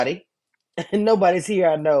and nobody's here.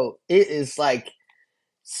 I know it is like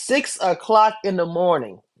 6 o'clock in the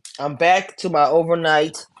morning. I'm back to my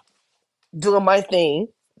overnight doing my thing.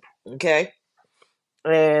 Okay,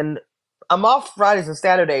 and I'm off Fridays and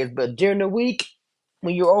Saturdays, but during the week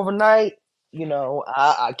when you're overnight,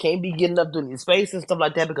 I can't be getting up doing these spaces and stuff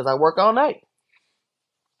like that because I work all night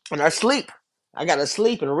and I sleep. I gotta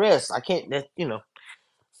sleep and rest. I can't,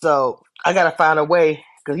 So I gotta find a way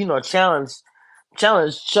because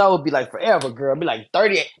challenge show would be like forever, girl. It'd be like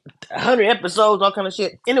 30, 100 episodes, all kind of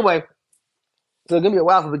shit. Anyway, so it's gonna be a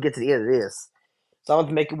while before we get to the end of this. So I'm going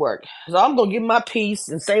to make it work. So I'm gonna give my piece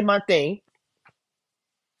and say my thing.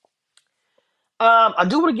 I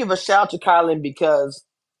do want to give a shout out to Kylan because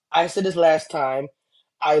I said this last time.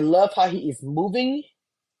 I love how he is moving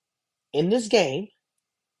in this game.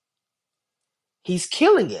 He's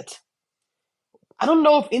killing it. I don't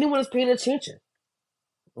know if anyone is paying attention.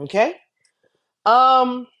 Okay.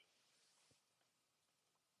 Um.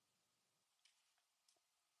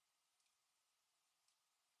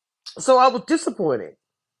 So I was disappointed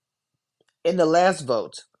in the last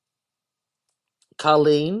vote.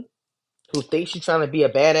 Colleen, who thinks she's trying to be a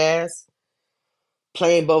badass,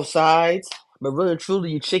 playing both sides, but really and truly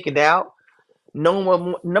you chickened out.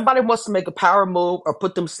 Nobody wants to make a power move or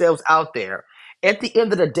put themselves out there. At the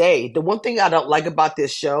end of the day, the one thing I don't like about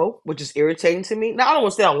this show, which is irritating to me, now I don't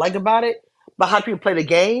want to say I don't like about it, but how people play the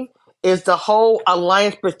game is the whole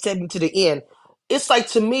alliance protecting to the end. It's like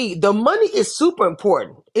to me, the money is super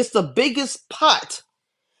important. It's the biggest pot.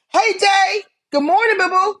 Hey Day, good morning, boo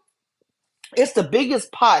boo. It's the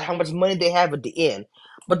biggest pot how much money they have at the end.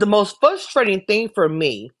 But the most frustrating thing for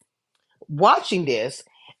me watching this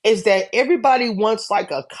is that everybody wants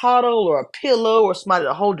like a cuddle or a pillow or somebody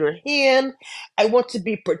to hold their hand. I want to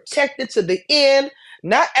be protected to the end,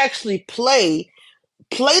 not actually play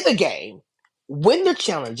the game, win the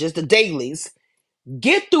challenges, the dailies,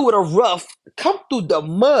 get through the rough, come through the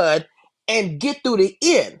mud, and get through the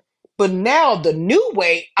end. But now the new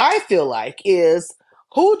way I feel like is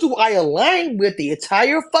who do I align with the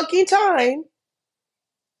entire fucking time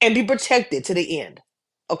and be protected to the end?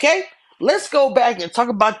 Okay? Let's go back and talk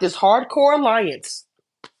about this hardcore alliance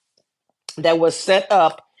that was set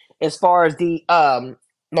up as far as the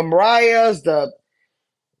Mariahs, I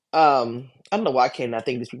don't know why I cannot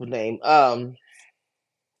think of these people's name. I'm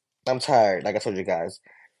tired, like I told you guys.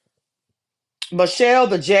 Michelle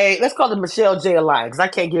the J, let's call it Michelle J Alliance, because I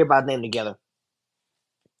can't get everybody's name together.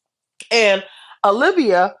 And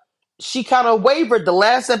Olivia, she kind of wavered the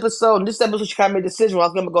last episode, and this episode she kind of made a decision. Well, I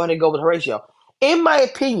was gonna go ahead and go with Horatio. In my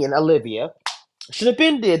opinion, Olivia should have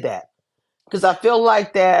been did that. Because I feel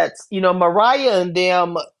like that, Mariah and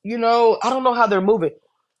them, I don't know how they're moving.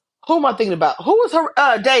 Who am I thinking about? Who is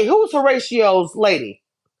her Day? Who is Horatio's lady?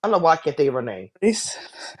 I don't know why I can't think of her name. Nice.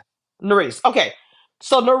 Nurys. Okay.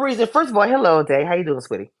 So Nurys, first of all, hello Day. How you doing,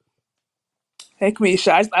 sweetie? Hey,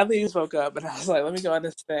 Kamisha. I literally just woke up, and I was like, let me go on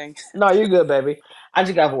this thing. No, you're good, baby. I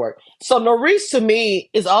just got to work. So Nurys to me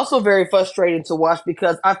is also very frustrating to watch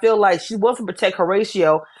because I feel like she wants to protect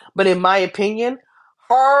Horatio, but in my opinion,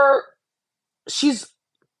 her she's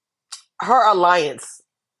her alliance.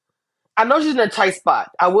 I know she's in a tight spot.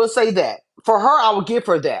 I will say that. For her, I will give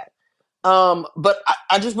her that. But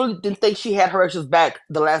I just really didn't think she had Horatia's back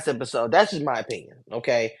the last episode. That's just my opinion.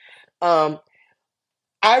 Okay. Um,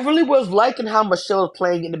 I really was liking how Michelle was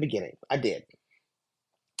playing in the beginning. I did.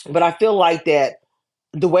 But I feel like that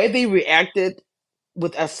the way they reacted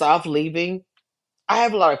with Asaf leaving, I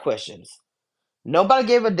have a lot of questions. Nobody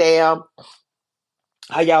gave a damn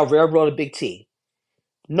how y'all railroaded Big T.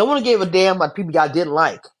 No one gave a damn about people y'all didn't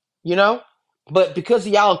like, you know? But because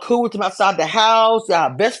y'all are cool with them outside the house,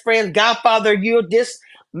 y'all best friends, godfather, you this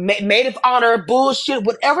maid of honor, bullshit,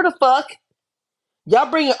 whatever the fuck, y'all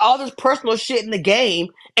bringing all this personal shit in the game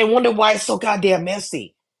and wonder why it's so goddamn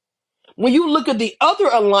messy. When you look at the other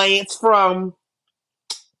alliance from,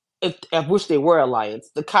 if I wish they were alliance,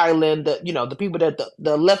 the Kylan, the people that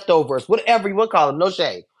the leftovers, whatever you want to call them, no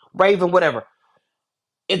shade, Raven, whatever.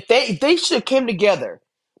 If they should have came together,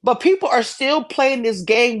 but people are still playing this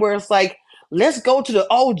game where it's like, let's go to the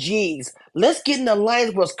OGs, let's get in the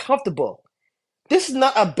alliance where it's comfortable. This is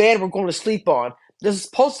not a bed we're going to sleep on. This is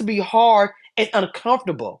supposed to be hard and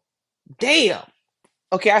uncomfortable. Damn.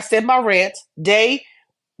 Okay, I said my rant. Day,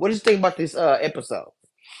 what did you think about this episode?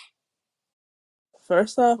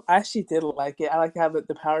 First off, I actually did like it. I like how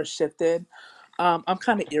the power shifted. I'm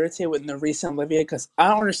kind of irritated with Nerys and Olivia because I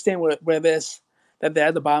don't understand where this that they're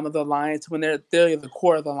at the bottom of the lines when they're the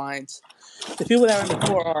core of the lines. The people that are in the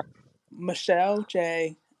core are Michelle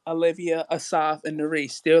J, Olivia, Asaf, and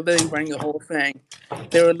nurys. They were literally running the whole thing.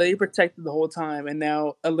 They were literally protected the whole time, and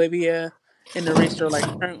now Olivia and nurys are like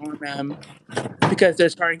turning on them because they're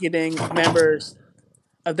targeting members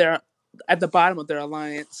of their at the bottom of their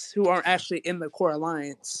alliance who aren't actually in the core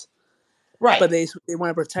alliance, Right. but they want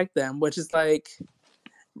to protect them, which is like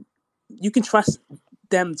you can trust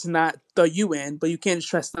them to not throw you in, but you can't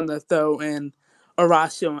trust them to throw in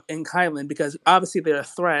Horacio and Kylan because obviously they're a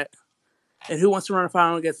threat. And who wants to run a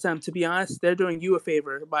final against them? To be honest, they're doing you a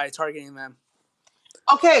favor by targeting them.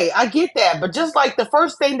 Okay, I get that, but just like the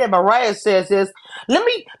first thing that Mariah says is, let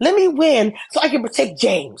me win so I can protect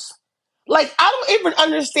James. Like I don't even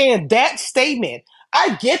understand that statement.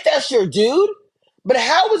 I get that's your dude, but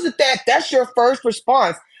how is it that that's your first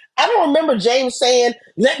response? I don't remember James saying,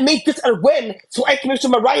 "Let me get a win so I can make sure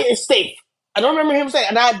Mariah is safe." I don't remember him saying,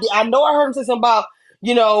 and I know I heard him say something about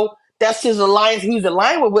that's his alliance, who's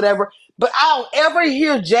aligned with whatever. But I don't ever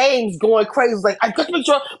hear James going crazy like, "I got to make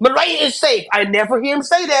sure Mariah is safe." I never hear him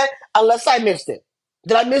say that unless I missed it.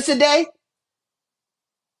 Did I miss a day?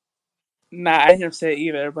 Nah, I didn't hear him say it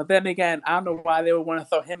either. But then again, I don't know why they would want to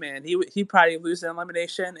throw him in. He probably lose an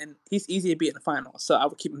elimination, and he's easy to beat in the final, so I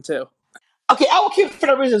would keep him too. Okay, I will keep it for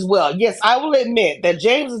that reason as well. Yes, I will admit that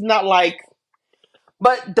James is not like,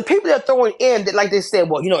 but the people that are throwing in, that like they said,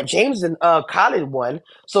 well, James and Colin won,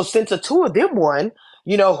 so since the two of them won,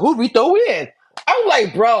 who we throw in? I'm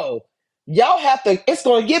like, bro, y'all have to. It's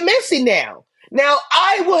going to get messy now. Now,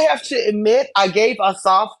 I will have to admit, I gave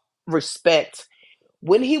Asaf respect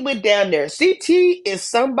when he went down there. CT is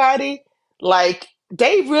somebody like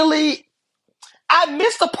they really. I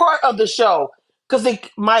missed a part of the show because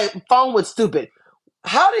my phone was stupid.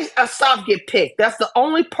 How did Asaf get picked? That's the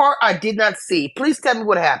only part I did not see. Please tell me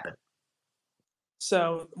what happened.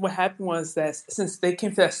 So what happened was that since they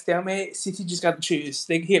came to that stalemate, CT just got to choose.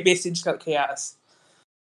 He basically just got chaos.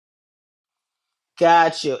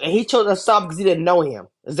 Got you. And he chose Asaf because he didn't know him.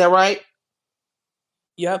 Is that right?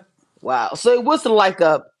 Yep. Wow. So it wasn't like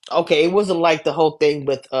it wasn't like the whole thing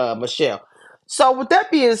with Michelle. So with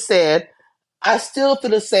that being said, I still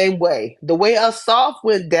feel the same way. The way Asaf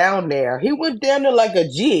went down there, he went down there like a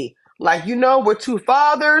G. Like, we're two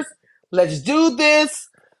fathers. Let's do this.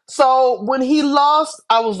 So when he lost,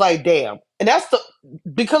 I was like, damn. And that's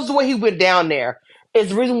because the way he went down there is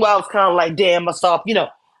the reason why I was kind of like, damn, Asaf,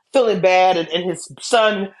 feeling bad and his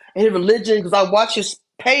son and his religion. Because I watch his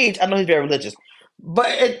page, I know he's very religious. But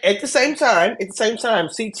at the same time,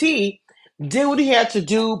 CT did what he had to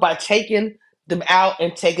do by taking them out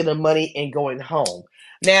and taking the money and going home.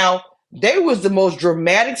 Now, they was the most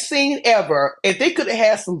dramatic scene ever. If they could have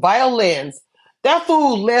had some violins, that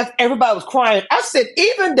fool left, everybody was crying. I said,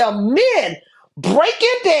 even the men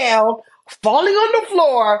breaking down, falling on the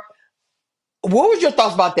floor. What was your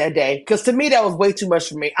thoughts about that day? Because to me, that was way too much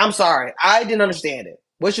for me. I'm sorry. I didn't understand it.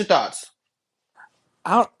 What's your thoughts?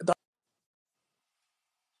 I don't,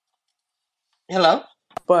 Hello?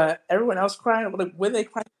 but everyone else crying. Like, when they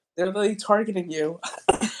crying, they're literally targeting you.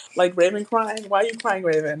 Like Raven crying. Why are you crying,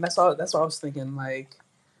 Raven? That's all. That's what I was thinking. Like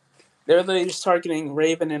they're literally just targeting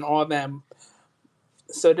Raven and all them.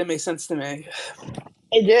 So it didn't make sense to me.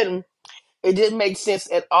 It didn't. It didn't make sense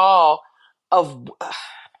at all. Of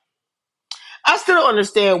I still don't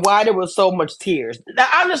understand why there was so much tears. Now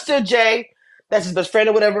I understood Jay, that's his best friend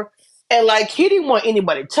or whatever, and like he didn't want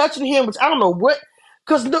anybody touching him, which I don't know what,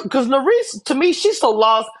 because Nurys to me she's so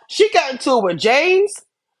lost. She got into it with James,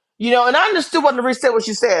 and I understood what Neree said, what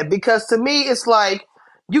she said, because to me, it's like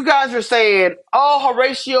you guys are saying, oh,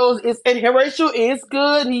 Horatio is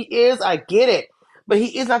good. He is, I get it. But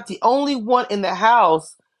he is not the only one in the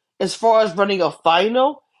house as far as running a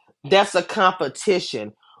final. That's a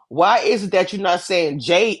competition. Why is it that you're not saying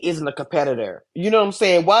Jay isn't a competitor? You know what I'm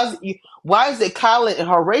saying? Why is it Colin and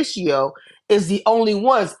Horatio is the only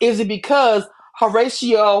ones? Is it because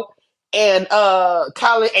Horatio and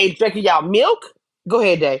Colin ain't drinking y'all milk? Go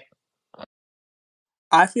ahead, Dave.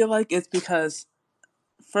 I feel like it's because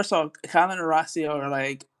first of all, Colin and Horacio are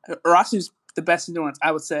like Horacio's the best endurance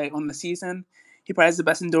I would say on the season. He probably has the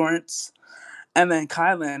best endurance. And then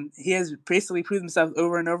Kylan, he has basically proved himself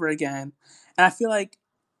over and over again. And I feel like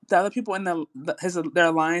the other people in their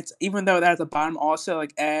alliance, even though they're at the bottom, also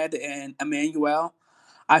like Ed and Emmanuel,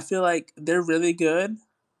 I feel like they're really good,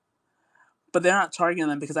 but they're not targeting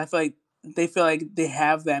them because I feel like they feel like they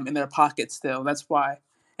have them in their pocket still. That's why,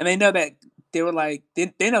 and they know that they were like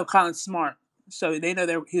they know Kylan's smart, so they know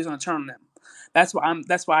that he was going to turn on them. That's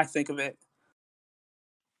why I think of it.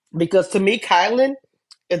 Because to me, Kylan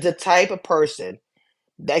is the type of person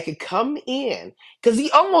that could come in because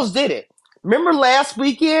he almost did it. Remember last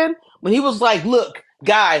weekend when he was like, "Look,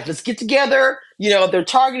 guys, let's get together. They're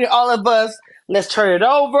targeting all of us. Let's turn it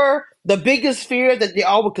over. The biggest fear that they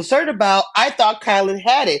all were concerned about, I thought Kylan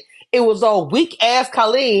had it. It was all weak ass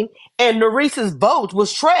Colleen, and Nurys's vote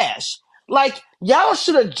was trash. Like, y'all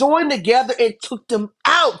should have joined together and took them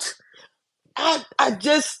out. I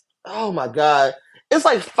just, oh my god, it's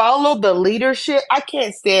like follow the leadership. I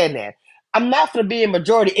can't stand that. I'm not going to be a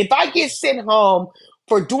majority. If I get sent home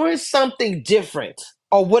for doing something different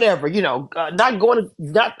or whatever, not going to,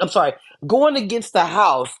 not, I'm sorry, going against the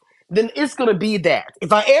house, then it's going to be that.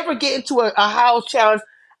 If I ever get into a house challenge,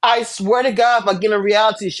 I swear to God, if I get a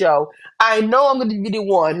reality show, I know I'm going to be the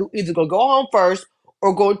one who either going to go home first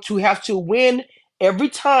or going to have to win every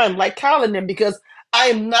time, like Colin them, because I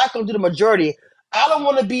am not going to do the majority. I don't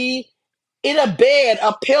want to be in a bed,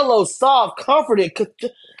 a pillow, soft, comforted.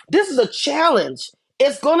 This is a challenge.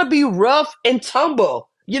 It's going to be rough and tumble.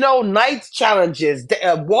 Night challenges,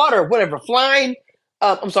 water, whatever, flying.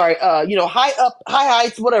 I'm sorry. High up, high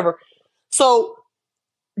heights, whatever. So,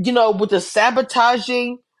 with the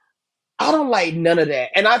sabotaging, I don't like none of that.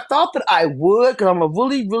 And I thought that I would because I'm a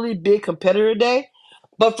really, really big competitor today.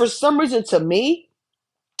 But for some reason, to me,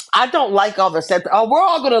 I don't like all the set. Oh, we're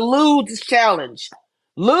all going to lose this challenge.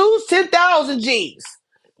 Lose 10,000 G's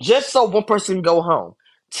just so one person can go home.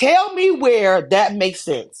 Tell me where that makes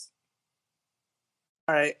sense.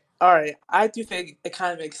 All right. I do think it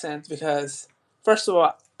kind of makes sense because, first of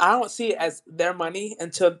all, I don't see it as their money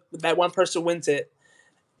until that one person wins it.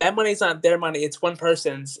 That money's not their money; it's one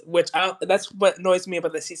person's. Which that's what annoys me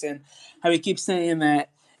about the season. How he keeps saying that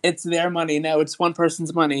it's their money. No, it's one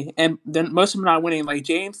person's money, and then most of them are not winning. Like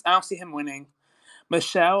James, I don't see him winning.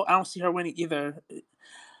 Michelle, I don't see her winning either.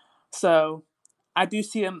 So I do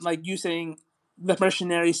see him like using the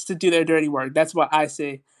mercenaries to do their dirty work. That's what I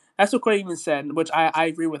see. That's what Corey even said, which I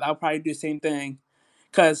agree with. I'll probably do the same thing.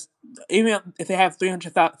 Because even if they have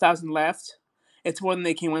 300,000 left, it's more than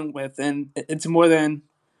they can win with. And it's more than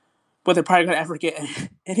what they're probably going to ever get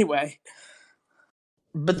anyway.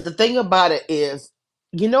 But the thing about it is,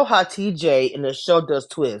 you know how TJ in the show does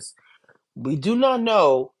twists. We do not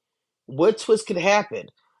know what twist could happen.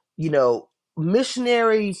 You know,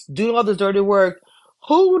 Missionaries doing all this dirty work.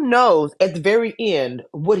 Who knows at the very end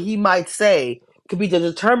what he might say could be the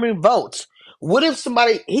determining vote. What if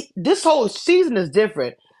this whole season is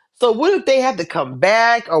different? So what if they have to come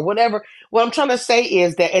back or whatever? What I'm trying to say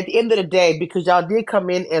is that at the end of the day, because y'all did come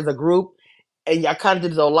in as a group and y'all kind of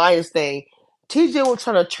did the alliance thing, TJ was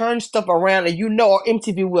trying to turn stuff around, and or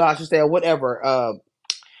MTV will, I should say, or whatever.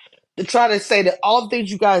 To try to say that all the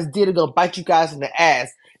things you guys did are gonna bite you guys in the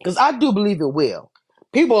ass, because I do believe it will.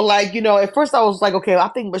 People are like, at first I was like, okay, I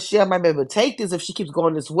think Michelle might be able to take this if she keeps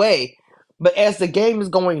going this way. But as the game is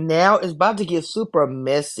going now, it's about to get super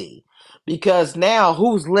messy. Because now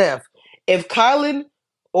who's left? If Kylan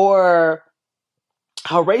or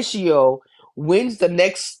Horatio wins the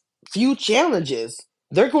next few challenges,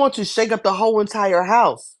 they're going to shake up the whole entire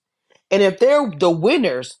house. And if they're the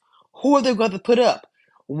winners, who are they going to put up?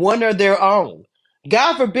 One of their own.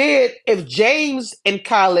 God forbid if James and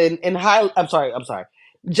Colin and I'm sorry.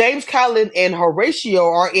 James, Colin, and Horatio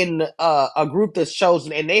are in a group that's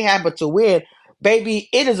chosen and they happen to win. Baby,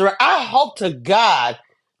 it is. I hope to God,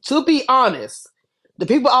 to be honest, the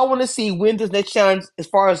people I want to see win this next challenge, as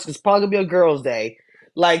far as it's probably gonna be a girls' day,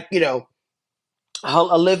 like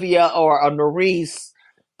Olivia or a Nurys.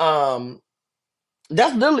 Um,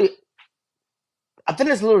 that's literally I think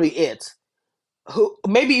that's literally it. Who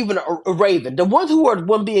maybe even a Raven. The ones who are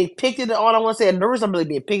one being picked on, I want to say, and Nurse not really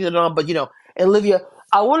being picked on, but Olivia.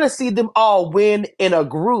 I want to see them all win in a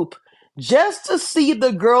group just to see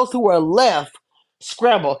the girls who are left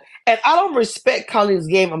scramble. And I don't respect Colleen's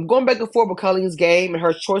game. I'm going back and forth with Colleen's game and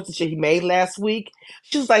her choice that she made last week.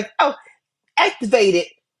 She was like, "Oh, activate it."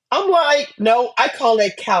 I'm like, "No, I call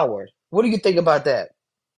that coward." What do you think about that?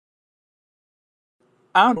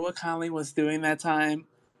 I don't know what Colleen was doing that time.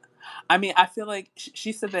 I mean, I feel like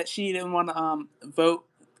she said that she didn't want to vote.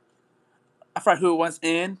 I forgot who it was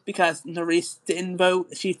in because Nerys didn't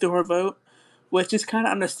vote. She threw her vote, which is kind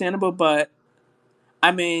of understandable. But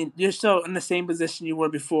I mean, you're still in the same position you were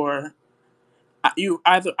before. You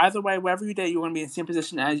either way, wherever you did, you want to be in the same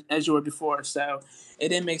position as you were before. So it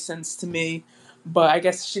didn't make sense to me. But I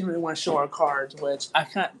guess she didn't really want to show her cards, which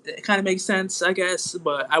it kind of makes sense, I guess.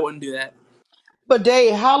 But I wouldn't do that. But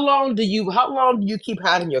Dave, how long do you keep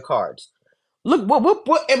hiding your cards? Look,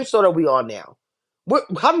 what episode are we on now?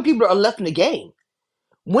 How many people are left in the game?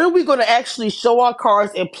 When are we going to actually show our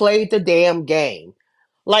cards and play the damn game?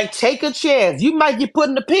 Like, take a chance. You might get put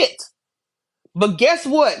in the pit. But guess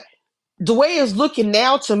what? The way it's looking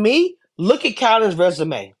now to me, look at Kylan's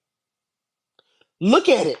resume. Look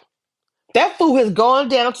at it. That fool has gone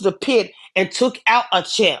down to the pit and took out a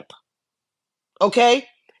champ. Okay?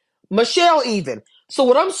 Michelle even. So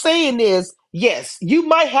what I'm saying is, yes, you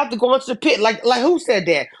might have to go into the pit. Like who said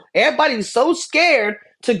that? Everybody's so scared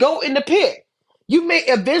to go in the pit. You may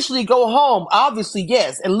eventually go home, obviously,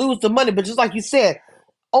 yes, and lose the money. But just like you said,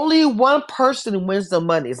 only one person wins the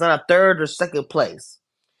money. It's not a third or second place.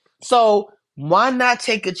 So why not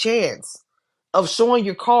take a chance of showing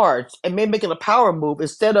your cards and maybe making a power move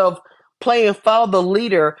instead of playing follow the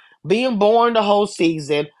leader, being born the whole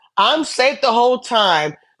season? I'm safe the whole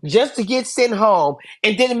time just to get sent home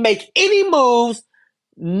and didn't make any moves.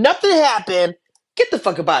 Nothing happened. Get the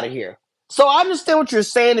fuck up out of here. So I understand what you're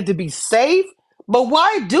saying and to be safe, but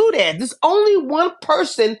why do that? There's only one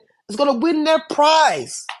person that's gonna win their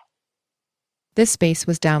prize. This space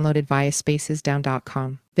was downloaded via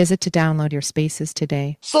spacesdown.com. Visit to download your spaces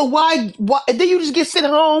today. So why and then you just get sent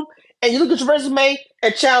home and you look at your resume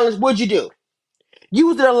and challenge, what'd you do? You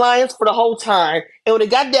was in alliance for the whole time, and when it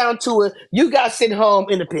got down to it, you got sent home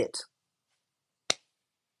in the pit.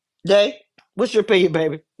 Jay, what's your opinion,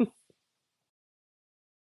 baby?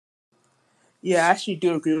 Yeah, I actually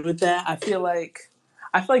do agree with that. I feel like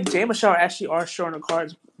Jay and Michelle actually are showing the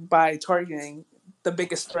cards by targeting the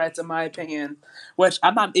biggest threats, in my opinion. Which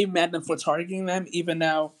I'm not even mad at them for targeting them, even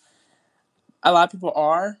though a lot of people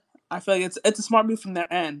are. I feel like it's a smart move from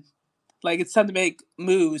their end. Like it's time to make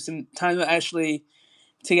moves and time to actually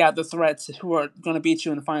take out the threats who are going to beat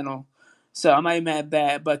you in the final. So I'm not even mad at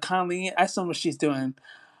that. But Conley, I saw what she's doing.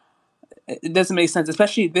 It doesn't make sense,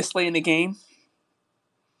 especially this late in the game.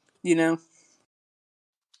 You know.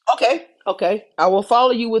 Okay, okay. I will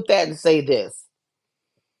follow you with that and say this.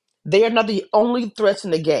 They are not the only threats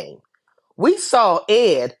in the game. We saw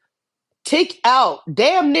Ed take out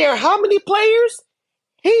damn near how many players?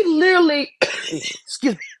 He literally,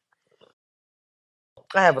 excuse me,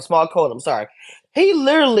 I have a small cold. I'm sorry. He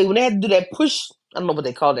literally, when they had to do that push, I don't know what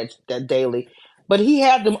they call that daily, but he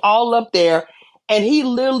had them all up there, and he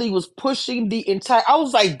literally was pushing the entire. I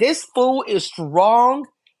was like, this fool is strong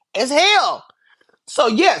as hell. So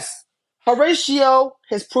yes, Horatio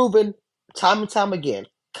has proven time and time again.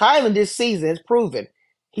 Kylan this season has proven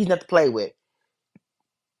he's not to play with.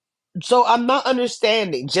 So I'm not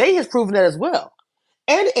understanding. Jay has proven that as well,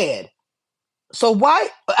 and Ed. So why?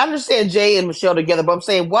 I understand Jay and Michelle together, but I'm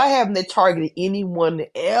saying why haven't they targeted anyone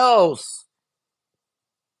else?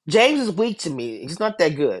 James is weak to me. He's not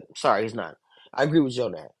that good. Sorry, he's not. I agree with you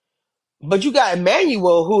on that. But you got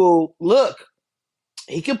Emmanuel, who look,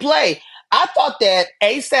 he can play. I thought that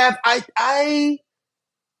ASAP.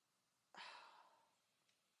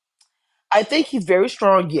 I think he's very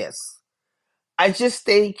strong. Yes, I just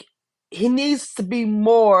think he needs to be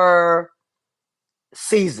more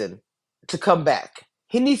seasoned to come back.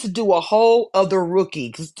 He needs to do a whole other rookie.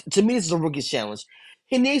 Because to me, this is a rookie challenge.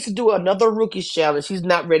 He needs to do another rookie challenge. He's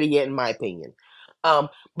not ready yet, in my opinion.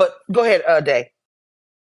 But go ahead, Day.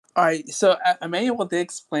 All right, so Emmanuel did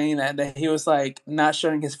explain that he was like not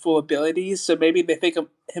showing his full abilities, so maybe they think of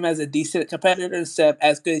him as a decent competitor instead of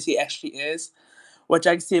as good as he actually is, which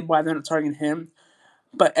I can see why they're not targeting him.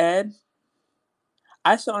 But Ed,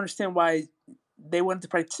 I still understand why they wanted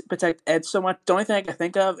to protect Ed so much. The only thing I can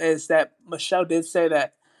think of is that Michelle did say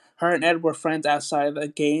that her and Ed were friends outside of the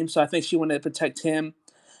game, so I think she wanted to protect him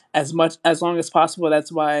as long as possible.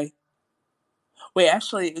 That's why. Wait,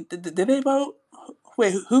 actually, did they vote?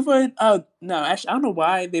 Wait, who voted? Oh no, actually, I don't know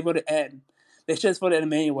why they voted Ed. They should have voted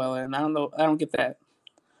Emmanuel, and I don't know. I don't get that.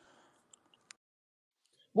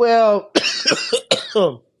 Well,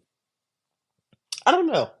 I don't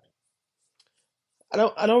know.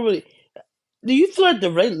 I don't really. Do you feel like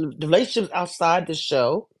the relationships outside the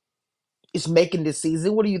show is making this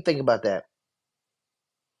season? What do you think about that?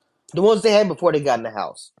 The ones they had before they got in the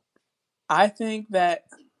house. I think that.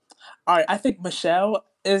 All right, I think Michelle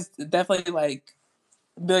is definitely like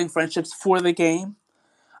building friendships for the game.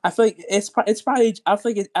 I feel like it's probably I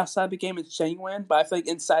feel like outside the game it's genuine, but I feel like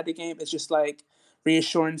inside the game it's just like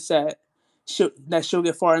reassurance that she'll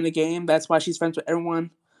get far in the game. That's why she's friends with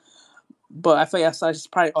everyone. But I feel like outside she's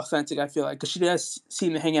probably authentic. I feel like because she does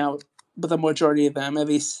seem to hang out with the majority of them at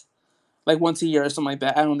least like once a year or something like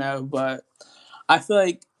that. I don't know, but I feel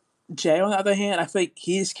like Jay on the other hand, I feel like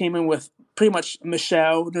he just came in with pretty much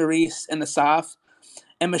Michelle, Nurys, and the South,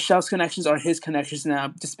 and Michelle's connections are his connections now,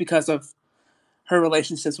 just because of her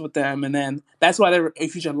relationships with them, and then that's why they're a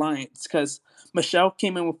huge alliance. Because Michelle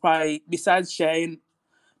came in with probably besides Jay and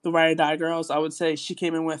the Ride or Die girls, I would say she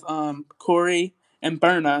came in with Corey and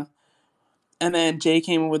Berna, and then Jay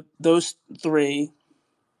came in with those three,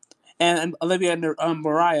 and Olivia and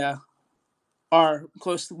Mariah. are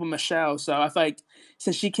close with Michelle. So I feel like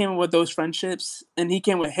since she came with those friendships and he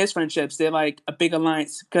came with his friendships, they're like a big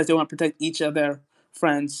alliance because they want to protect each of their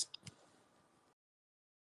friends.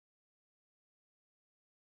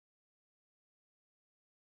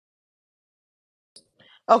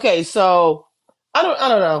 Okay, so I don't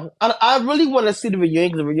know. I really want to see the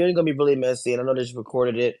reunion because the reunion gonna be really messy, and I know they just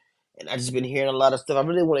recorded it, and I just been hearing a lot of stuff. I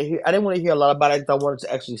really want to hear. I didn't want to hear a lot about it. 'Cause I wanted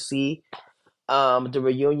to actually see the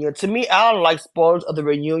reunion. To me, I don't like spoilers of the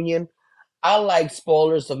reunion. I like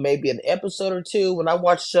spoilers of maybe an episode or two when I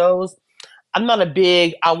watch shows. I'm not a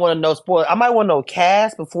big. I want to know spoiler. I might want to know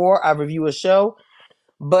cast before I review a show,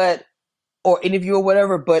 but or interview or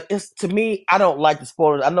whatever, but it's to me, I don't like the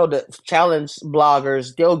spoilers. I know the challenge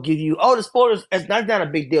bloggers, they'll give you the spoilers. It's not a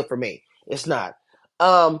big deal for me. It's not.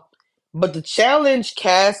 Um, but the challenge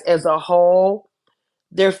cast as a whole,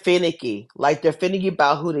 they're finicky. Like they're finicky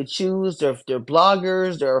about who they choose. They're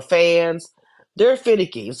bloggers, they're fans. They're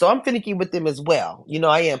finicky. So I'm finicky with them as well.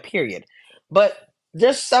 I am, period. But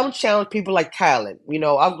there's some challenge people like Kylan.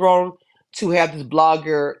 I've grown to have this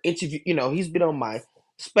blogger interview, he's been on my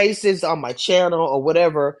spaces on my channel or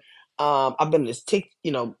whatever. I've been in this tick,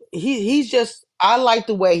 he's just I like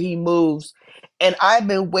the way he moves. And I've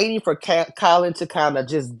been waiting for Kylan to kind of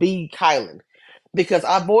just be Kylan because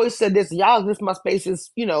I've always said this. Y'all, this my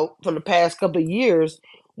spaces, from the past couple of years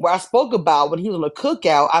where I spoke about when he was on the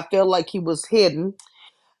cookout. I felt like he was hidden.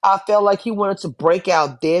 I felt like he wanted to break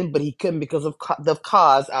out then, but he couldn't because of the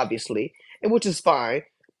cause, obviously, and which is fine.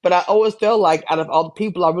 But I always felt like out of all the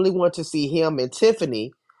people, I really wanted to see him and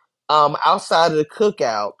Tiffany, outside of the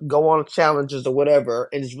cookout, go on challenges or whatever,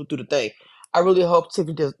 and just do the thing. I really hope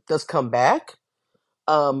Tiffany does come back.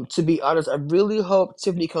 To be honest, I really hope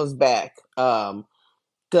Tiffany comes back. Because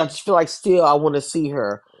I just feel like still I want to see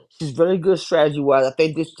her. She's very good strategy wise. I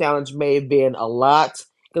think this challenge may have been a lot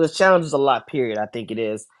because the challenge is a lot. Period. I think it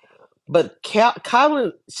is. But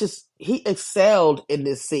Colin just he excelled in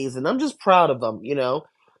this season. I'm just proud of him.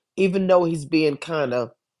 Even though he's being kind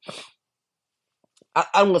of I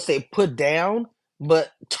don't want to say put down,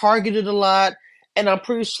 but targeted a lot. And I'm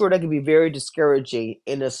pretty sure that can be very discouraging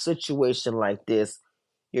in a situation like this.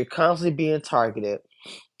 You're constantly being targeted.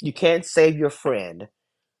 You can't save your friend.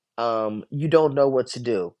 You don't know what to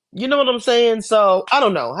do. You know what I'm saying? So I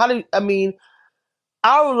don't know.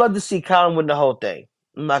 I would love to see Colin win the whole thing.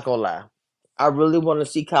 I'm not gonna lie. I really want to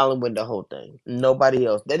see Colin win the whole thing. Nobody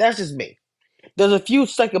else. That's just me. There's a few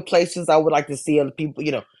second places I would like to see other people,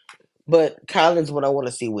 but Colin's what I want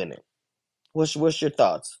to see win it. What's your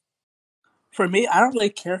thoughts? For me, I don't really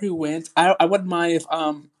care who wins. I wouldn't mind if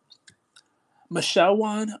Michelle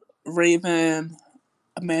won, Raven,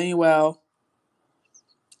 Emmanuel,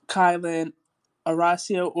 Kylan,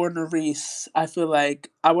 Horacio, or Nurys. I feel like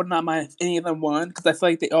I would not mind if any of them won because I feel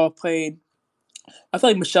like they all played. I feel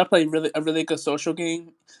like Michelle played a really good social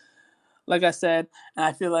game, like I said, and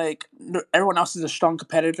I feel like everyone else is a strong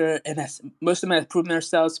competitor, and most of them have proven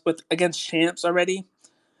themselves with against champs already,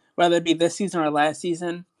 whether it be this season or last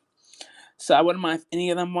season. So I wouldn't mind if any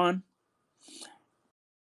of them won.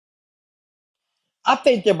 I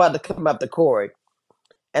think they're about to come after Corey.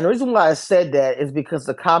 And the reason why I said that is because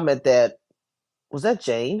the comment that was that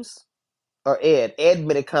James or Ed. Ed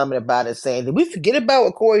made a comment about it saying, did we forget about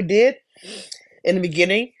what Corey did in the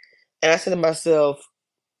beginning? And I said to myself,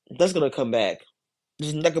 that's gonna come back. This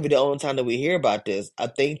is not gonna be the only time that we hear about this. I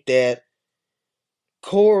think that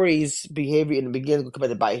Corey's behavior in the beginning will come back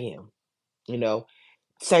to bite him. You know,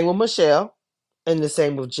 same with Michelle, and the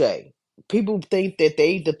same with Jay. People think that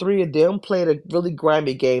the three of them played a really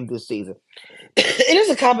grimy game this season. It is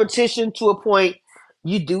a competition to a point.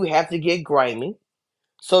 You do have to get grimy.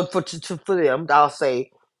 So for them, I'll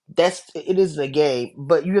say it isn't a game,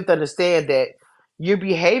 but you have to understand that your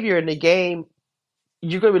behavior in the game,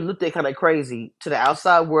 you're gonna be looked at kind of crazy to the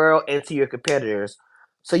outside world and to your competitors.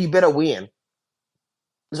 So you better win.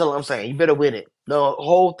 That's all I'm saying. You better win it. The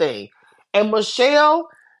whole thing. And Michelle,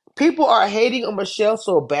 people are hating on Michelle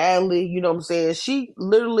so badly. You know what I'm saying? She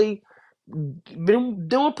literally been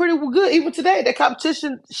doing pretty good even today. That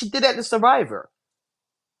competition, she did that to Survivor.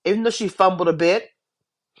 Even though she fumbled a bit,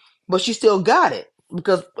 but she still got it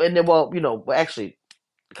because and then actually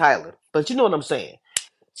Kylan, but you know what I'm saying.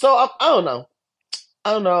 So I don't know.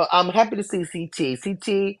 I don't know. I'm happy to see CT.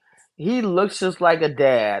 CT, he looks just like a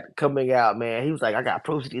dad coming out, man. He was like, I got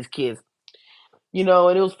proof to these kids. And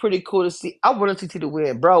it was pretty cool to see. I wanted CT to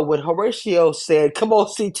win, bro. When Horatio said, "Come on,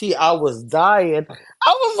 CT," I was dying. I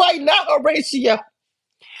was like, "Not Horatio."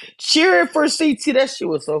 Cheering for CT. That shit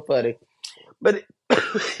was so funny. But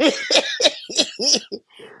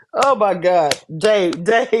oh my god, Dave,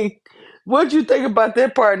 What'd you think about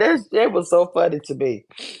that part? That was so funny to me.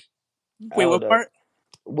 I Wait, don't what know. part?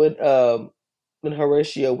 When when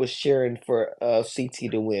Horatio was cheering for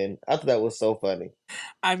CT to win. I thought that was so funny.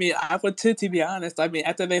 I mean, I would too, to be honest. I mean,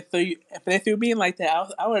 after if they threw me in like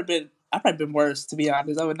that, I would have been, I'd probably been worse, to be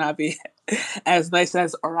honest. I would not be as nice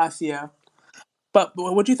as Horacio. But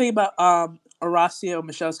what do you think about Horacio and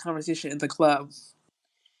Michelle's conversation in the club?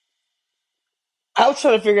 I was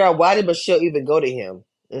trying to figure out why did Michelle even go to him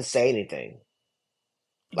and say anything?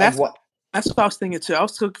 Like That's what that's what I was thinking too. I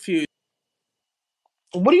was so confused.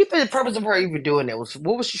 what do you think the purpose of her even doing that was?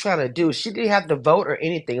 What was she trying to do? She didn't have to vote or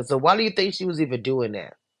anything. So why do you think she was even doing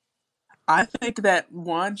that? I think that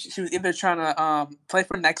one, she was either trying to play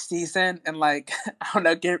for next season and like I don't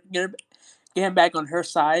know, get him back on her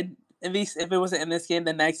side. At least if it wasn't in this game,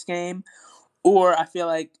 the next game. Or I feel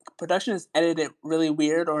like production is edited really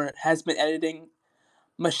weird, or has been editing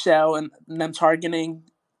Michelle and them targeting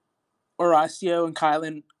Horacio and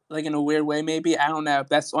Kylan like in a weird way. Maybe I don't know.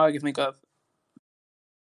 That's all I can think of.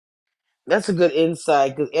 That's a good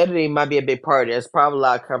insight because editing might be a big part of it. There's probably a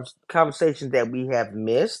lot of conversations that we have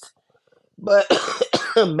missed, but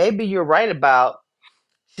maybe you're right about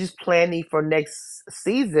she's planning for next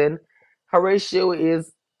season. Horatio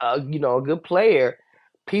is, a good player.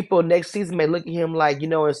 People next season may look at him like,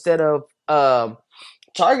 instead of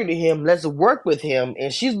targeting him, let's work with him.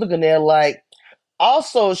 And she's looking at it like,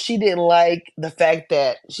 also, she didn't like the fact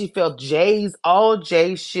that she felt Jay's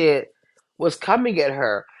shit was coming at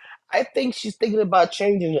her. I think she's thinking about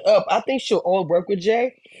changing it up. I think she'll only work with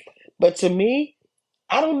Jay. But to me,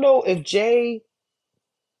 I don't know if Jay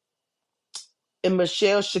and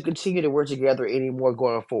Michelle should continue to work together anymore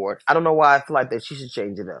going forward. I don't know why I feel like that she should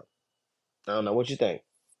change it up. I don't know. What you think?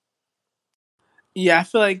 Yeah, I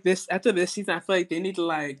feel like this after this season, I feel like they need to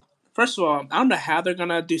like. First of all, I don't know how they're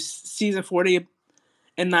gonna do season 40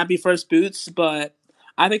 and not be first boots, but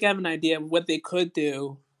I think I have an idea of what they could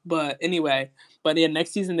do. But anyway, but yeah,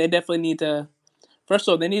 next season they definitely need to. First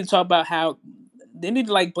of all, they need to talk about how they need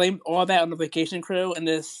to like blame all that on the vacation crew and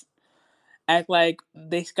this act like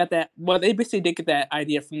they got that. Well, they basically did get that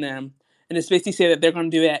idea from them, and it's basically say that they're going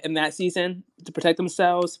to do that in that season to protect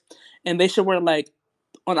themselves, and they should wear like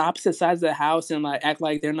on opposite sides of the house and like act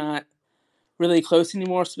like they're not really close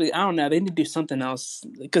anymore. So I don't know. They need to do something else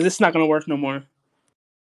because it's not going to work no more.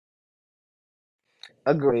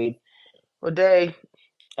 Agreed. Well, Dave,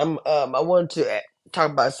 I wanted to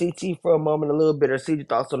talk about CT for a moment, a little bit, or see your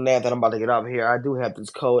thoughts on that. That I'm about to get off here. I do have this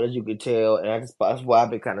cold, as you can tell, and that's why I've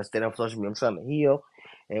been kind of staying on social media. I'm trying to heal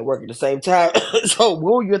and work at the same time. So,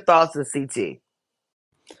 what were your thoughts on CT?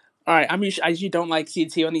 All right, I usually don't like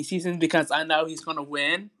CT on these seasons because I know he's going to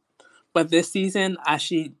win. But this season, I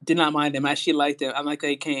actually did not mind him. I actually liked him. I like that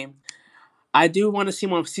he came. I do want to see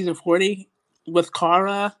him on season 40 with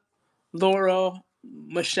Cara, Laurel,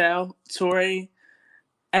 Michelle, Tori.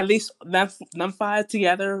 At least them five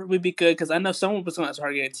together would be good because I know someone was going to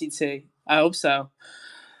target TT. I hope so.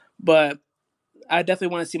 But I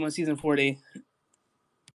definitely want to see him on season 40.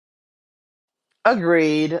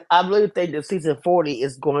 Agreed. I really think that season 40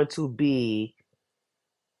 is going to be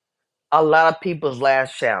a lot of people's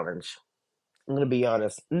last challenge. I'm gonna be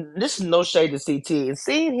honest. This is no shade to CT, and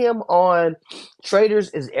seeing him on Traders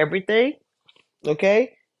is everything.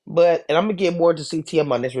 Okay, and I'm gonna get more to CT on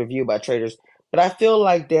my next review about Traders. But I feel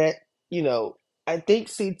like that, you know, I think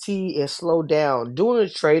CT is slowed down doing the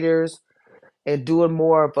Traders and doing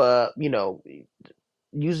more of a,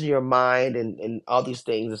 using your mind and all these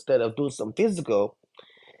things instead of doing some physical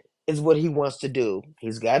is what he wants to do.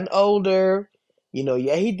 He's gotten older.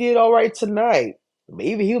 Yeah, he did all right tonight. But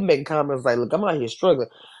even he was making comments like, look, I'm out here struggling.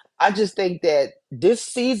 I just think that this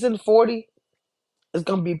season 40 is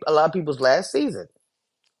going to be a lot of people's last season.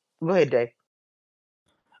 Go ahead, Dave.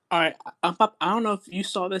 All right, I don't know if you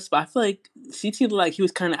saw this, but I feel like CT looked like he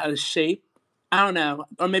was kind of out of shape. I don't know,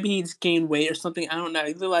 or maybe he just gained weight or something. I don't know.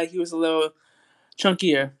 He looked like he was a little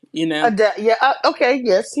chunkier, you know. Yeah, okay,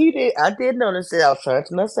 yes, he did. I did notice it. I was trying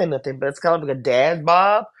to not say nothing, but it's kind of like a dad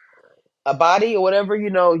bob, a body or whatever.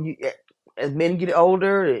 As men get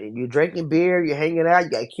older, you're drinking beer, you're hanging out, you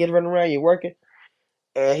got kids running around, you're working.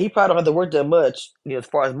 And he probably don't have to work that much, as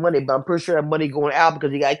far as money, but I'm pretty sure that money going out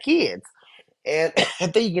because he got kids. And I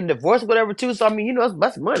think he getting divorced, whatever, too. So, I mean,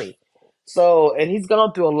 that's money. So, and he's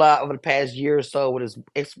gone through a lot over the past year or so with his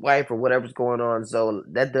ex wife or whatever's going on. So,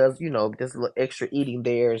 that does, just a little extra eating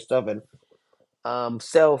there and stuff and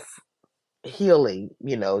self healing,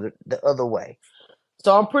 the other way.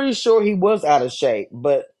 So, I'm pretty sure he was out of shape,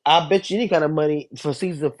 but I bet you any kind of money for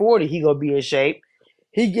season 40, he going to be in shape.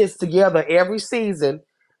 He gets together every season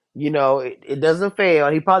It doesn't fail.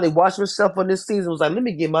 He probably watched himself on this season. Was like, let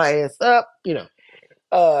me get my ass up.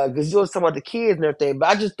 Because you was talking about the kids and everything. But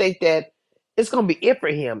I just think that it's gonna be it for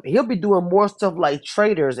him. He'll be doing more stuff like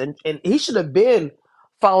traders, and he should have been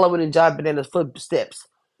following in John Bananas' footsteps.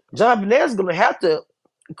 John Bananas gonna have to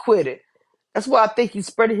quit it. That's why I think he's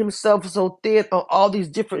spreading himself so thin on all these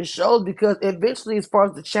different shows because eventually, as far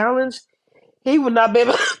as the challenge, he will not be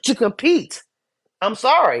able to compete. I'm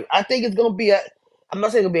sorry. I think it's gonna be a. I'm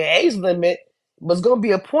not saying it's gonna be an age limit, but it's gonna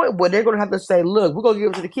be a point where they're gonna have to say, "Look, we're gonna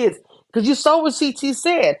give it to the kids," because you saw what CT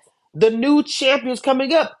said. The new champions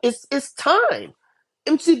coming up. It's time.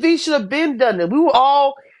 MTV should have been done it. We were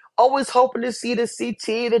all always hoping to see the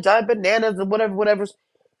CT, the Giant Bananas, and whatever.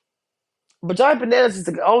 But Giant Bananas is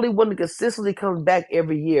the only one that consistently comes back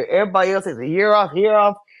every year. Everybody else takes a year off, year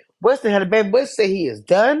off. Weston had a baby. Weston say he is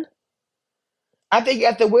done. I think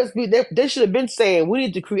after Westby, they should have been saying we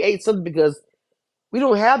need to create something because we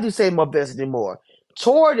don't have these same events anymore.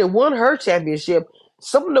 Tori that won her championship.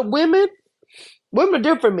 Some of the women are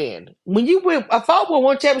different, men. When you win, if I win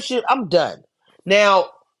one championship, I'm done. Now,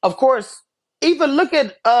 of course, even look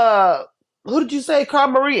at who did you say, Cara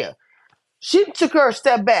Maria? She took her a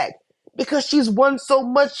step back because she's won so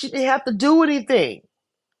much she didn't have to do anything.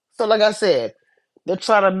 So, like I said, they're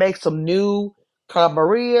trying to make some new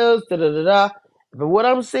Marias, da da da da. But what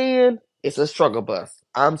I'm seeing is a struggle bus.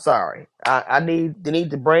 I'm sorry. They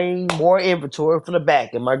need to bring more inventory from the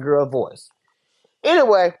back in my girl voice.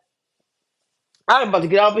 Anyway, I'm about to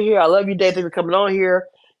get off of here. I love you, Dave. Thanks for coming on here.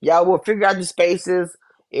 Y'all will figure out the spaces.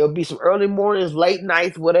 It'll be some early mornings, late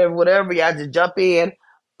nights, whatever. Y'all just jump in.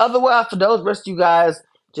 Otherwise, for those rest of you guys,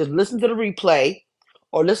 just listen to the replay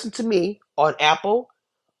or listen to me on Apple,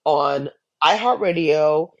 on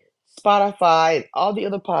iHeartRadio, Spotify, and all the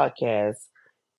other podcasts.